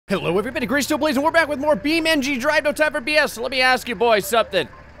Hello everybody, Grease Still Blaze, and we're back with more BeamNG.Drive, no time for BS. So let me ask you boys something.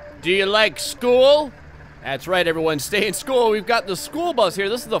 Do you like school? That's right everyone, stay in school. We've got the school bus here.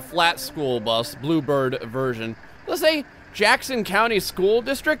 This is the flat school bus, Bluebird version. Let's say Jackson County School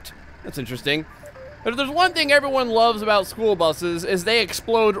District. That's interesting. But if there's one thing everyone loves about school buses is they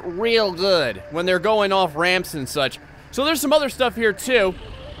explode real good when they're going off ramps and such. So there's some other stuff here too.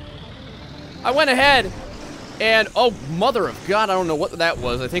 I went ahead and, oh, mother of God, I don't know what that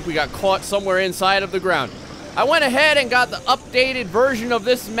was. I think we got caught somewhere inside of the ground. I went ahead and got the updated version of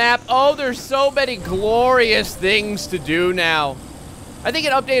this map. Oh, there's so many glorious things to do now. I think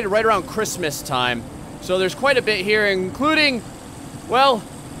it updated right around Christmas time. So there's quite a bit here, including, well,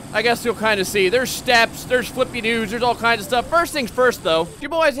 I guess you'll kind of see. There's steps, there's flippy dudes, there's all kinds of stuff. First things first, though. Did you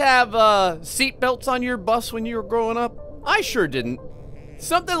boys have seat belts on your bus when you were growing up? I sure didn't.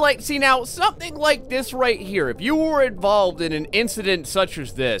 Something like, see now, something like this right here, if you were involved in an incident such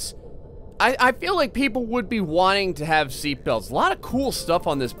as this, I feel like people would be wanting to have seatbelts. A lot of cool stuff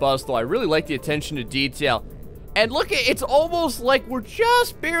on this bus, though. I really like the attention to detail. And look, it's almost like we're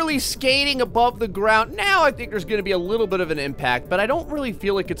just barely skating above the ground. Now I think there's going to be a little bit of an impact, but I don't really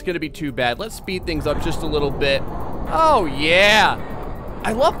feel like it's going to be too bad. Let's speed things up just a little bit. Oh, yeah.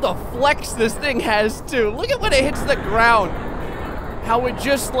 I love the flex this thing has, too. Look at when it hits the ground. How it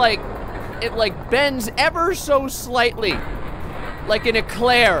just like bends ever so slightly, like an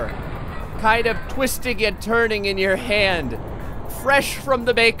eclair, kind of twisting and turning in your hand, fresh from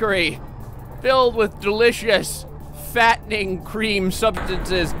the bakery, filled with delicious, fattening cream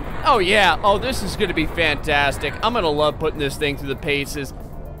substances. Oh yeah, oh this is gonna be fantastic. I'm gonna love putting this thing through the paces.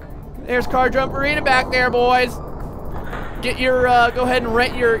 There's Car Jump Arena back there, boys. Get your, go ahead and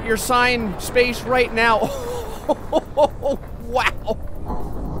rent your sign space right now. Wow.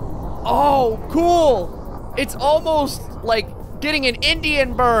 Oh, cool. It's almost like getting an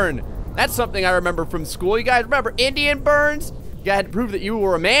Indian burn. That's something I remember from school. You guys remember Indian burns? You had to prove that you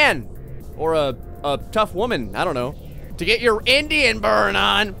were a man or a tough woman, I don't know, to get your Indian burn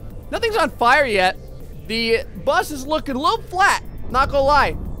on. Nothing's on fire yet. The bus is looking a little flat, not gonna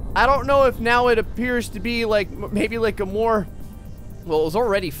lie. I don't know if now it appears to be like, maybe like a more, well, it was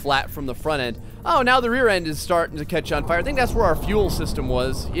already flat from the front end. Oh, now the rear end is starting to catch on fire. I think that's where our fuel system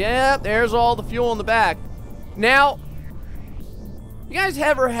was. Yeah, there's all the fuel in the back. Now, you guys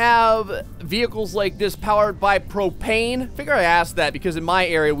ever have vehicles like this powered by propane? I figure I asked that because in my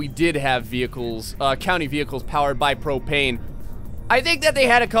area we did have vehicles, county vehicles powered by propane. I think that they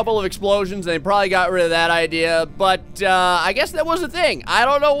had a couple of explosions and they probably got rid of that idea, but I guess that was a thing. I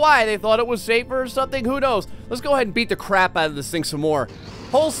don't know why. They thought it was safer or something. Who knows? Let's go ahead and beat the crap out of this thing some more.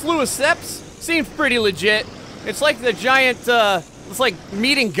 Whole slew of steps. Seems pretty legit. It's like the giant, it's like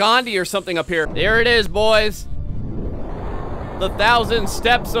meeting Gandhi or something up here. There it is, boys. The 1,000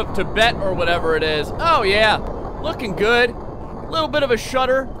 steps of Tibet or whatever it is. Oh, yeah. Looking good. A little bit of a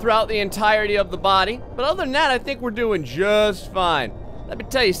shudder throughout the entirety of the body. But other than that, I think we're doing just fine. Let me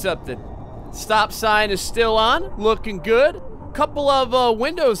tell you something. Stop sign is still on. Looking good. Couple of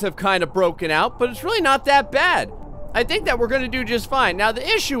windows have kind of broken out, but it's really not that bad. I think that we're going to do just fine. Now, the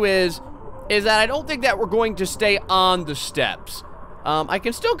issue is that I don't think that we're going to stay on the steps. I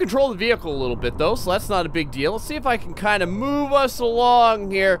can still control the vehicle a little bit, though, so that's not a big deal. Let's see if I can kind of move us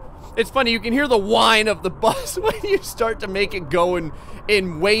along here. It's funny, you can hear the whine of the bus when you start to make it go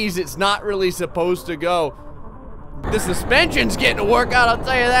in ways it's not really supposed to go. The suspension's getting to work out, I'll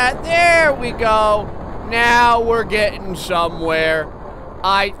tell you that. There we go. Now we're getting somewhere.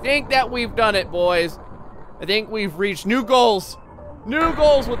 I think that we've done it, boys. I think we've reached new goals. New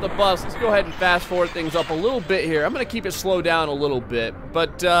goals with the bus. Let's go ahead and fast forward things up a little bit here. I'm going to keep it slow down a little bit.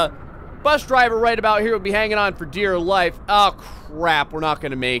 But, bus driver right about here will be hanging on for dear life. Oh, crap. We're not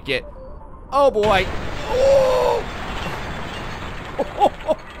going to make it. Oh, boy. Oh!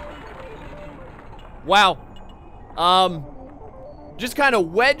 Wow. Just kind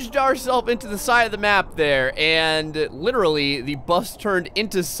of wedged ourselves into the side of the map there. And literally, the bus turned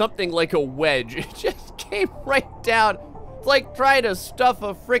into something like a wedge. It just came right down. It's like trying to stuff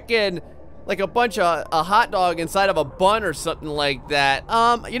a frickin', like a bunch of a hot dog inside of a bun or something like that.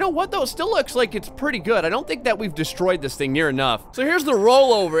 You know what though? It still looks like it's pretty good. I don't think that we've destroyed this thing near enough. So here's the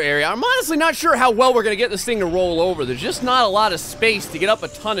rollover area. I'm honestly not sure how well we're gonna get this thing to roll over. There's just not a lot of space to get up a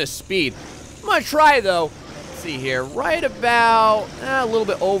ton of speed. I'm gonna try though. Let's see here, right about, a little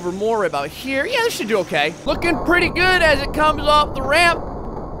bit over, more about here. Yeah, this should do okay. Looking pretty good as it comes off the ramp.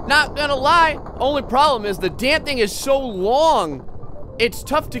 Not gonna lie, only problem is the damn thing is so long, it's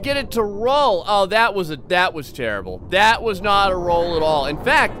tough to get it to roll. Oh, that was terrible. That was not a roll at all. In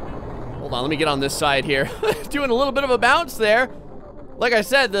fact, hold on, let me get on this side here. Doing a little bit of a bounce there. Like I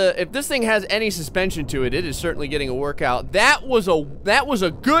said, if this thing has any suspension to it, it is certainly getting a workout. That was a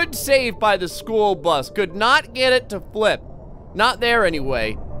good save by the school bus. Could not get it to flip. Not there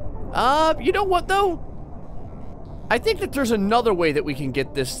anyway. You know what though? I think that there's another way that we can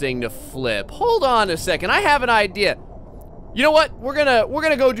get this thing to flip. Hold on a second. I have an idea. You know what? We're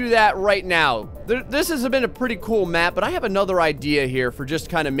gonna go do that right now. This has been a pretty cool map, but I have another idea here for just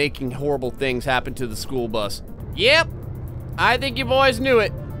kind of making horrible things happen to the school bus. Yep. I think you boys knew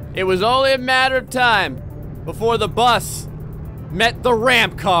it. It was only a matter of time before the bus met the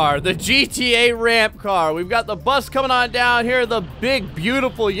ramp car, the GTA ramp car. We've got the bus coming on down here, the big,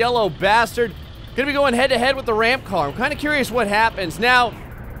 beautiful yellow bastard. Gonna be going head-to-head with the ramp car. I'm kind of curious what happens. Now,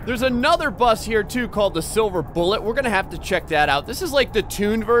 there's another bus here, too, called the Silver Bullet. We're gonna have to check that out. This is like the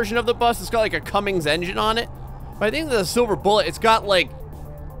tuned version of the bus. It's got like a Cummins engine on it. But I think the Silver Bullet, it's got like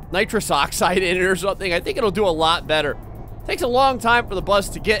nitrous oxide in it or something. I think it'll do a lot better. Takes a long time for the bus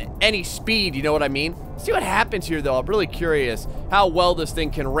to get any speed, you know what I mean? See what happens here, though. I'm really curious how well this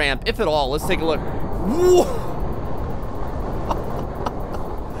thing can ramp, if at all. Let's take a look.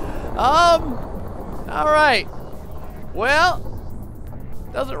 All right. Well,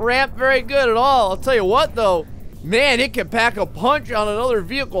 doesn't ramp very good at all. I'll tell you what, though. Man, it can pack a punch on another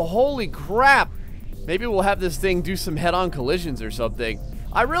vehicle. Holy crap. Maybe we'll have this thing do some head-on collisions or something.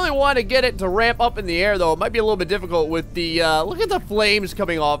 I really want to get it to ramp up in the air, though. It might be a little bit difficult with the, look at the flames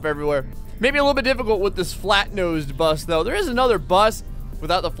coming off everywhere. Maybe a little bit difficult with this flat-nosed bus, though. There is another bus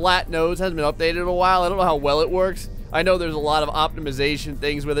without the flat nose. Hasn't been updated in a while. I don't know how well it works. I know there's a lot of optimization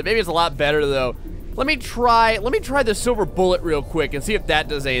things with it. Maybe it's a lot better, though. Let me try the Silver Bullet real quick and see if that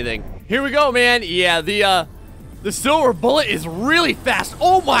does anything. Here we go, man. Yeah, the Silver Bullet is really fast.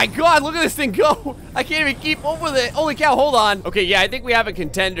 Oh my god, look at this thing go. I can't even keep up with it. Holy cow, hold on. Okay, yeah, I think we have a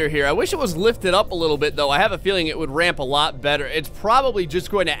contender here. I wish it was lifted up a little bit, though. I have a feeling it would ramp a lot better. It's probably just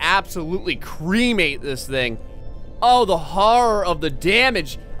going to absolutely cremate this thing. Oh, the horror of the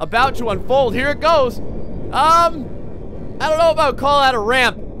damage about to unfold. Here it goes. I don't know if I would call that a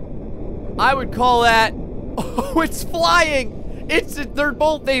ramp. I would call that, oh, it's flying.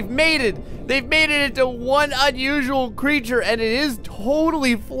 They've mated. They've made it into one unusual creature, and it is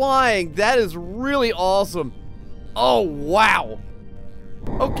totally flying. That is really awesome. Oh, wow.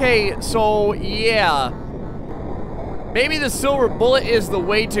 Okay, so, yeah. Maybe the Silver Bullet is the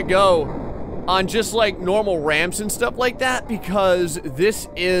way to go on just, like, normal ramps and stuff like that, because this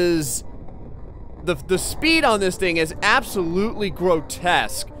is... The speed on this thing is absolutely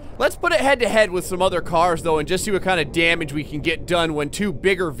grotesque. Let's put it head-to-head with some other cars, though, and just see what kind of damage we can get done when two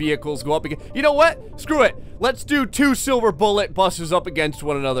bigger vehicles go up against... You know what? Screw it. Let's do two Silver Bullet buses up against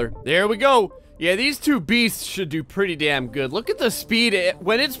one another. There we go. Yeah, these two beasts should do pretty damn good. Look at the speed.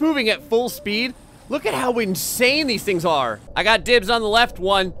 When it's moving at full speed, look at how insane these things are. I got dibs on the left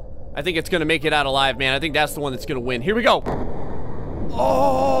one. I think it's going to make it out alive, man. I think that's the one that's going to win. Here we go.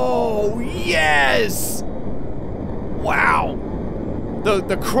 Oh, yes! Wow.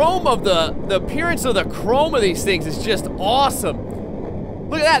 The chrome of the appearance of the chrome of these things is just awesome.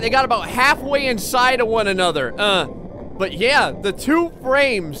 Look at that, they got about halfway inside of one another. But yeah, the two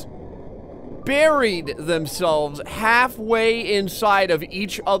frames buried themselves halfway inside of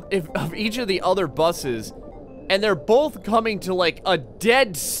each of the other buses, and they're both coming to like a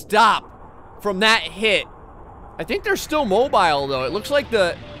dead stop from that hit. I think they're still mobile, though. It looks like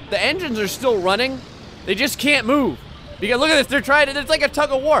the engines are still running. They just can't move. Because look at this, it's like a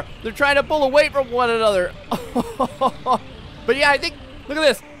tug of war. They're trying to pull away from one another. But yeah, look at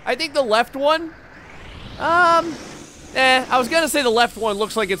this. I think the left one, I was gonna say the left one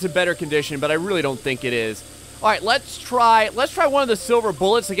looks like it's in better condition, but I really don't think it is. All right, let's try one of the Silver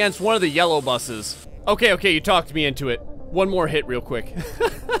Bullets against one of the yellow buses. Okay, you talked me into it. One more hit real quick.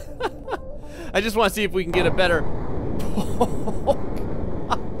 I just want to see if we can get a better...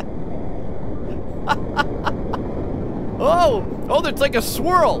 Oh, it's like a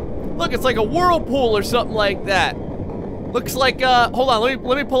swirl. Look, it's like a whirlpool or something like that. Looks like, hold on,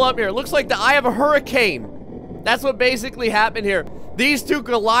 let me pull up here. Looks like the eye of a hurricane. That's what basically happened here. These two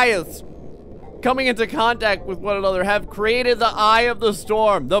Goliaths coming into contact with one another have created the eye of the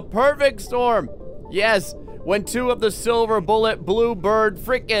storm. The perfect storm. Yes, when two of the Silver Bullet Bluebird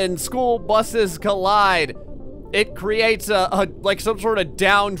frickin' school buses collide, it creates like some sort of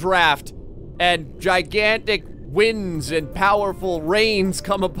downdraft, and gigantic winds and powerful rains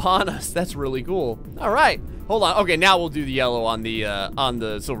come upon us. That's really cool. All right, hold on. Okay, now we'll do the yellow on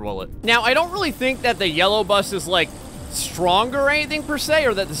the Silver Bullet. Now, I don't really think that the yellow bus is like stronger or anything per se,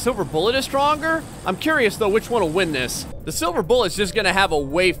 or that the Silver Bullet is stronger. I'm curious though which one will win this. The Silver Bullet's just gonna have a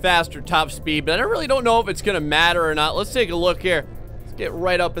way faster top speed, but I really don't know if it's gonna matter or not. Let's take a look here. Let's get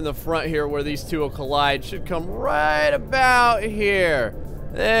right up in the front here where these two will collide. Should come right about here.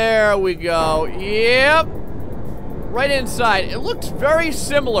 There we go. Yep. Right inside. It looks very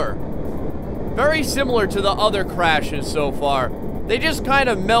similar. Very similar to the other crashes so far. They just kind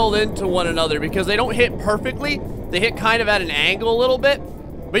of meld into one another because they don't hit perfectly. They hit kind of at an angle a little bit.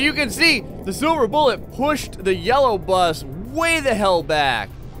 But you can see the silver bullet pushed the yellow bus way the hell back.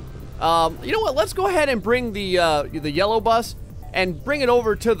 You know what? Let's go ahead and bring the yellow bus and bring it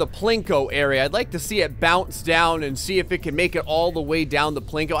over to the plinko area. I'd like to see it bounce down and see if it can make it all the way down the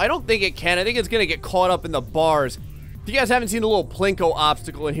plinko. I don't think it can. I think it's going to get caught up in the bars. If you guys haven't seen the little plinko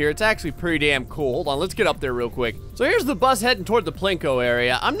obstacle in here, it's actually pretty damn cool. Hold on, let's get up there real quick. So here's the bus heading toward the plinko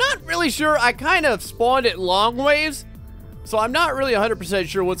area. I'm not really sure. I kind of spawned it long ways, so I'm not really 100%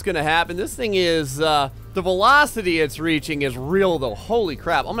 sure what's going to happen. This thing is, the velocity it's reaching is real, though. Holy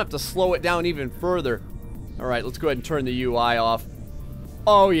crap. I'm going to have to slow it down even further. All right, let's go ahead and turn the UI off.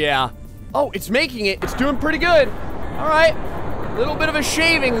 Oh, yeah. Oh, it's making it. It's doing pretty good. All right. Little bit of a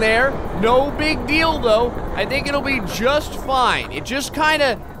shaving there. No big deal, though. I think it'll be just fine. It just kind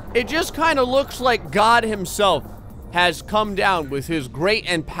of looks like God himself has come down with his great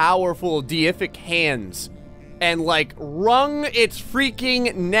and powerful deific hands and, like, wrung its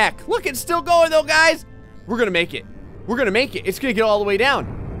freaking neck. Look, it's still going, though, guys. We're gonna make it. We're gonna make it. It's gonna get all the way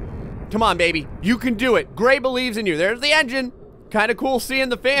down. Come on, baby. You can do it. Gray believes in you. There's the engine. Kind of cool seeing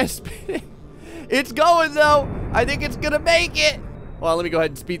the fan spinning. It's going, though. I think it's gonna make it. Well, let me go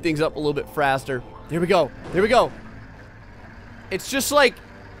ahead and speed things up a little bit faster. There we go. There we go. It's just like,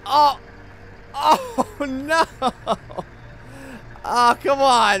 oh no. Oh, come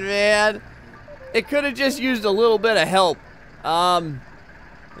on, man. It could have just used a little bit of help.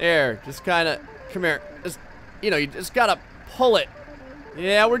 There, just kind of, come here. Just, you know, you just gotta pull it.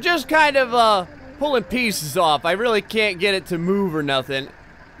 Yeah, we're just kind of, pulling pieces off. I really can't get it to move or nothing.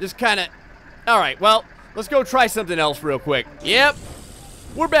 Just kind of, all right, well, let's go try something else real quick. Yep.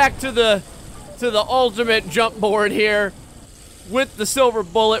 We're back to the ultimate jump board here with the silver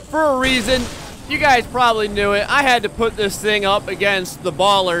bullet for a reason. You guys probably knew it. I had to put this thing up against the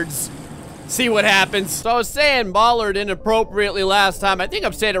bollards. See what happens. So I was saying bollard inappropriately last time. I think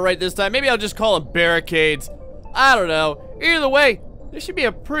I'm saying it right this time. Maybe I'll just call them barricades. I don't know. Either way, this should be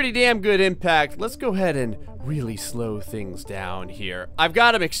a pretty damn good impact. Let's go ahead and really slow things down here. I've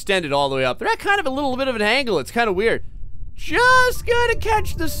got them extended all the way up. They're at kind of a little bit of an angle. It's kind of weird. Just gonna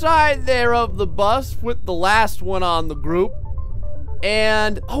catch the side there of the bus with the last one on the group.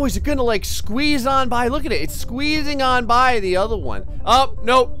 And, oh, is it gonna like squeeze on by? Look at it, it's squeezing on by the other one. Oh,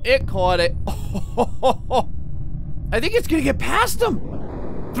 nope, it caught it. I think it's gonna get past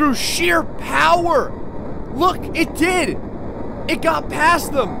them through sheer power. Look, it did. It got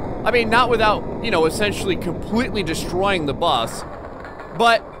past them. I mean, not without, you know, essentially completely destroying the bus,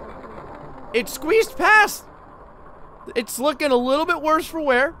 but it squeezed past. It's looking a little bit worse for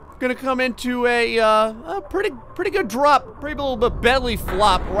wear. Gonna come into a pretty good drop, pretty little bit belly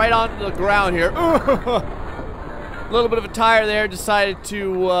flop right onto the ground here. A little bit of a tire there. Decided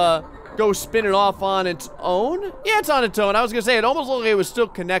to go spin it off on its own. Yeah, it's on its own. I was gonna say it almost looked like it was still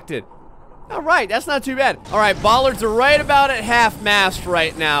connected. All right, that's not too bad. All right, bollards are right about at half mast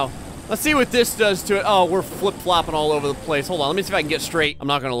right now. Let's see what this does to it. Oh, we're flip-flopping all over the place. Hold on, let me see if I can get straight. I'm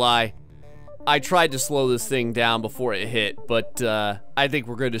not gonna lie. I tried to slow this thing down before it hit, but I think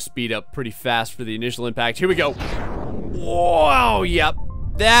we're going to speed up pretty fast for the initial impact. Here we go. Wow, yep.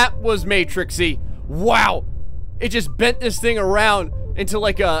 That was matrixy. Wow. It just bent this thing around into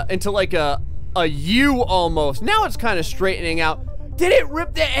like a U almost. Now it's kind of straightening out. Did it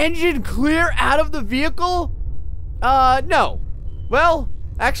rip the engine clear out of the vehicle? No. Well,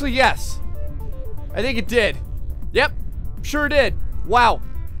 actually, yes. I think it did. Yep, sure did. Wow.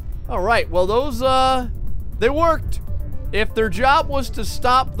 All right, well, those, they worked. If their job was to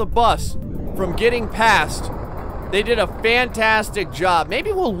stop the bus from getting past, they did a fantastic job.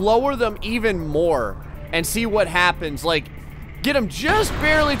 Maybe we'll lower them even more and see what happens. Like, get them just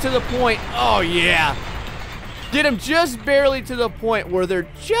barely to the point. Oh, yeah. Get them just barely to the point where they're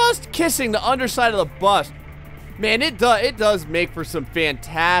just kissing the underside of the bus. Man, it does make for some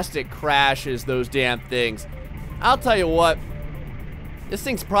fantastic crashes, those damn things. I'll tell you what. This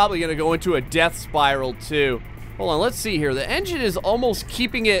thing's probably going to go into a death spiral, too. Hold on, let's see here. The engine is almost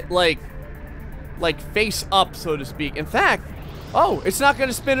keeping it, like face up, so to speak. In fact, oh, it's not going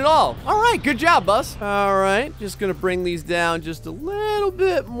to spin at all. All right, good job, bus. All right, just going to bring these down just a little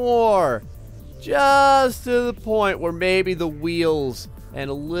bit more. Just to the point where maybe the wheels and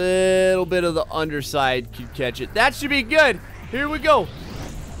a little bit of the underside could catch it. That should be good. Here we go.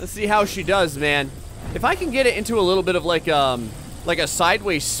 Let's see how she does, man. If I can get it into a little bit of like, like a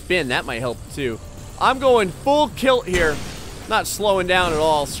sideways spin. That might help too. I'm going full kilt here. Not slowing down at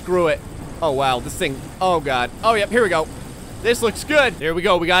all. Screw it. Oh, wow. This thing. Oh, God. Oh, yep. Here we go. This looks good. There we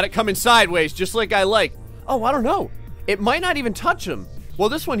go. We got it coming sideways, just like I like. Oh, I don't know. It might not even touch him. Well,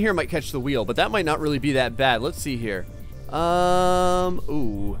 this one here might catch the wheel, but that might not really be that bad. Let's see here.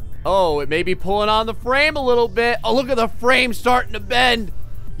 Ooh. Oh, it may be pulling on the frame a little bit. Oh, look at the frame starting to bend.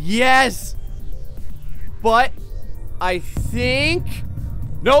 Yes. But I think...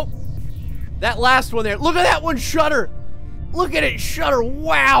 Nope. That last one there. Look at that one shudder. Look at it shudder.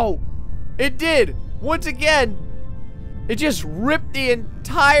 Wow. It did. Once again, it just ripped the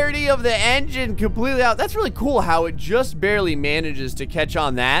entirety of the engine completely out. That's really cool how it just barely manages to catch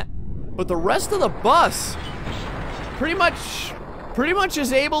on that. But the rest of the bus pretty much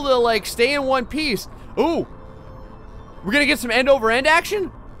is able to, like, stay in one piece. Ooh. We're gonna get some end-over-end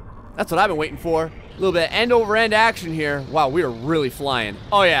action? That's what I've been waiting for. A little bit of end-over-end action here. Wow, we are really flying.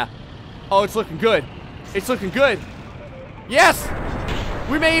 Oh, yeah. Oh, it's looking good. It's looking good. Yes!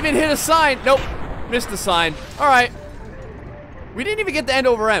 We may even hit a sign. Nope. Missed the sign. All right. We didn't even get the end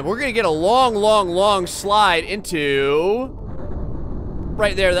over end. We're going to get a long, long, long slide into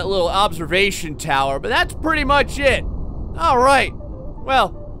right there, that little observation tower. But that's pretty much it. All right.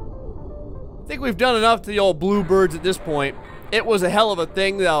 Well, I think we've done enough to the old bluebirds at this point. It was a hell of a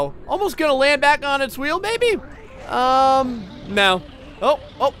thing, though. Almost going to land back on its wheel, maybe? No.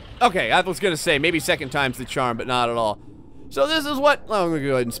 Oh. Okay, I was going to say, maybe second time's the charm, but not at all. So this is what... Oh, I'm going to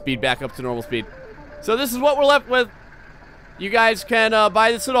go ahead and speed back up to normal speed. So this is what we're left with. You guys can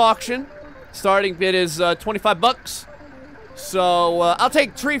buy this at auction. Starting bid is 25 bucks. So I'll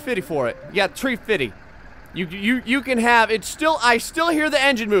take $3.50 for it. You got $3.50. You can have... It's still... I still hear the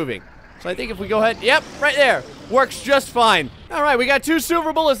engine moving. So I think if we go ahead... Yep, right there. Works just fine. All right, we got 2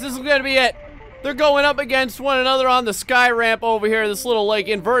 silver bullets. This is going to be it. They're going up against one another on the sky ramp over here. This little, like,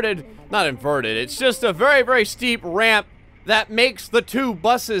 inverted... Not inverted. It's just a very, very steep ramp that makes the 2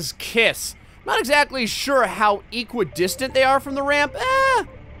 buses kiss. Not exactly sure how equidistant they are from the ramp.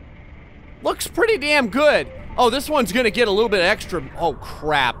 Looks pretty damn good. Oh, this one's gonna get a little bit extra. Oh,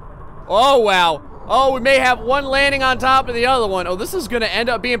 crap. Oh, wow. Oh, we may have one landing on top of the other one. Oh, this is gonna end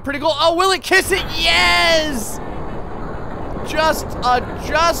up being pretty cool. Oh, will it kiss it? Yes! Just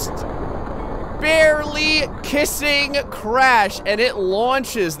barely kissing crash, and it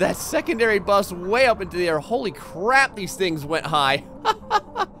launches that secondary bus way up into the air. Holy crap, these things went high.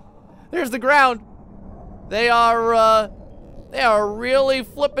 There's the ground. They are really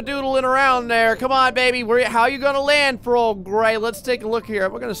flip-a-doodling around there. Come on, baby. How you gonna land for old Gray? Let's take a look here.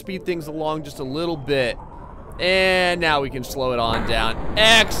 We're gonna speed things along just a little bit. And now we can slow it on down.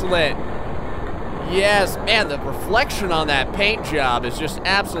 Excellent. Yes, man, the reflection on that paint job is just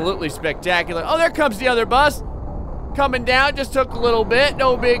absolutely spectacular. Oh, there comes the other bus. Coming down, just took a little bit,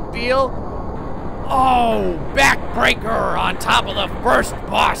 no big deal. Oh, backbreaker on top of the first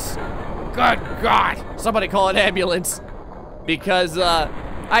bus. Good God. Somebody call an ambulance. Because,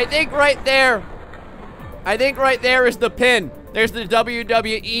 I think right there is the pin. There's the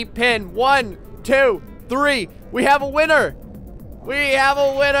WWE pin. 1, 2, 3. We have a winner. We have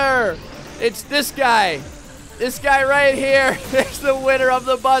a winner. It's this guy. This guy right here. There's the winner of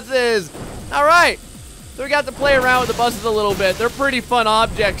the buses. All right. So we got to play around with the buses a little bit. They're pretty fun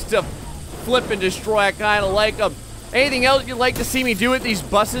objects to flip and destroy. I kind of like them. Anything else you'd like to see me do with these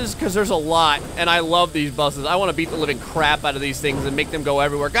buses? Because there's a lot, and I love these buses. I want to beat the living crap out of these things and make them go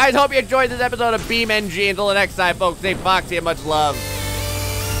everywhere. Guys, hope you enjoyed this episode of BeamNG. Until the next time, folks, stay foxy and much love.